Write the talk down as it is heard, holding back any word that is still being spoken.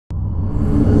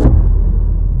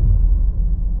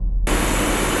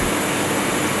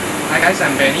guys,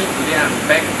 I'm Benny. Today I'm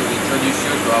back to introduce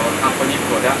you to our company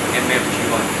product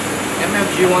MF-G1.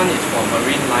 MF-G1 is for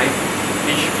marine life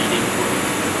fish feeding food.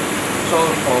 So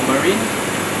for marine,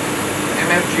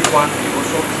 MF-G1 it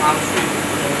also comes with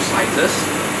two sizes.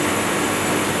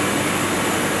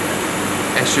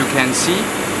 As you can see,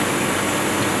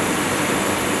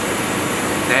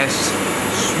 there's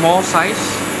small size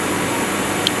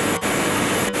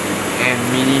and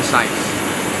mini size.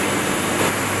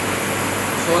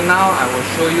 So now I will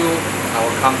show you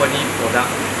our company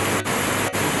product.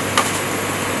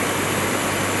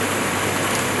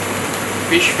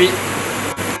 Fish feed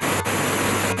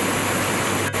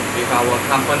with our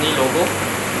company logo.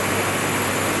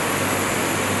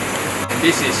 And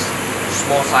this is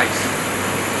small size.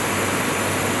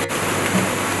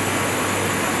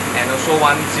 And also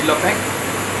one ziploc pack,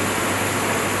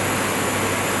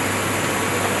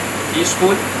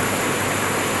 teaspoon,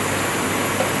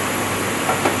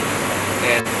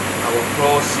 and our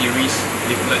Pro Series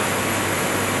leaflet.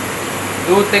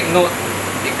 Do take note,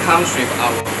 it comes with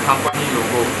our company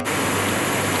logo.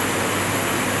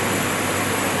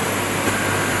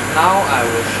 Now I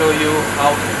will show you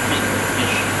how to feed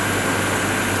fish.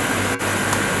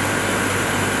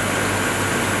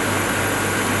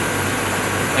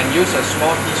 You can use a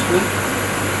small teaspoon.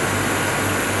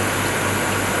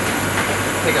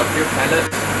 Take a few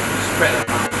pellets, spread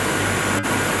around.